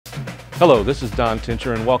Hello, this is Don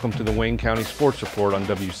Tincher and welcome to the Wayne County Sports Report on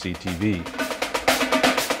WCTV.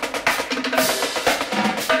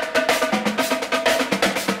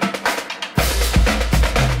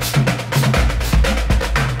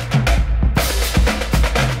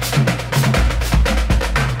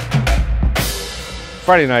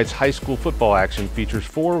 Friday night's high school football action features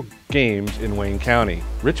 4 games in Wayne County.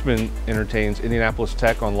 Richmond entertains Indianapolis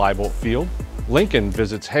Tech on Leibolt Field. Lincoln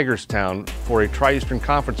visits Hagerstown for a Tri-Eastern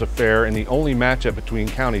Conference affair in the only matchup between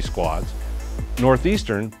county squads.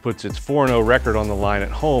 Northeastern puts its 4-0 record on the line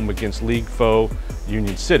at home against league foe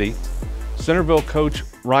Union City. Centerville coach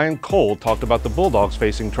Ryan Cole talked about the Bulldogs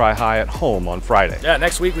facing Tri-High at home on Friday. Yeah,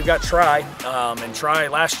 next week we've got Tri, and Tri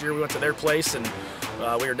last year we went to their place and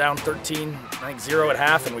we were down 13, I think 0 at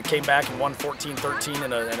half, and we came back and won 14-13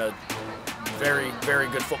 in a very, very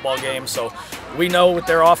good football game. So we know with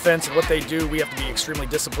their offense and what they do, we have to be extremely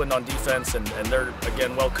disciplined on defense, and they're,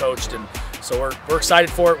 again, well coached. And so we're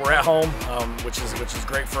excited for it. We're at home, which is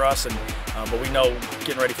great for us. And but we know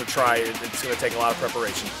getting ready for Tri, it's going to take a lot of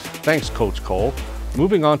preparation. Thanks, Coach Cole.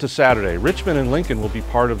 Moving on to Saturday, Richmond and Lincoln will be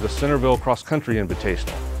part of the Centerville Cross Country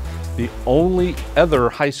Invitational. The only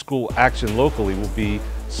other high school action locally will be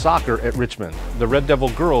soccer at Richmond. The Red Devil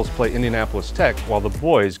girls play Indianapolis Tech while the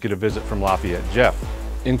boys get a visit from Lafayette Jeff.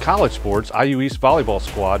 In college sports, IU East volleyball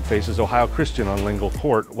squad faces Ohio Christian on Lingle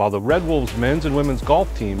Court, while the Red Wolves men's and women's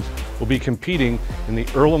golf teams will be competing in the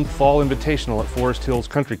Earlham Fall Invitational at Forest Hills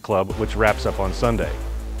Country Club, which wraps up on Sunday.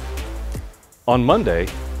 On Monday,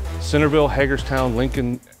 Centerville, Hagerstown,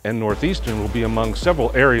 Lincoln, and Northeastern will be among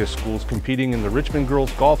several area schools competing in the Richmond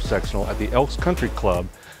Girls Golf Sectional at the Elks Country Club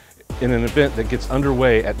in an event that gets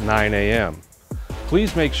underway at 9 a.m.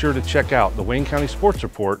 Please make sure to check out the Wayne County Sports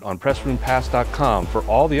Report on PressRoomPass.com for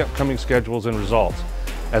all the upcoming schedules and results.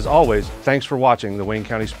 As always, thanks for watching the Wayne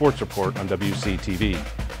County Sports Report on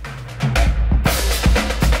WCTV.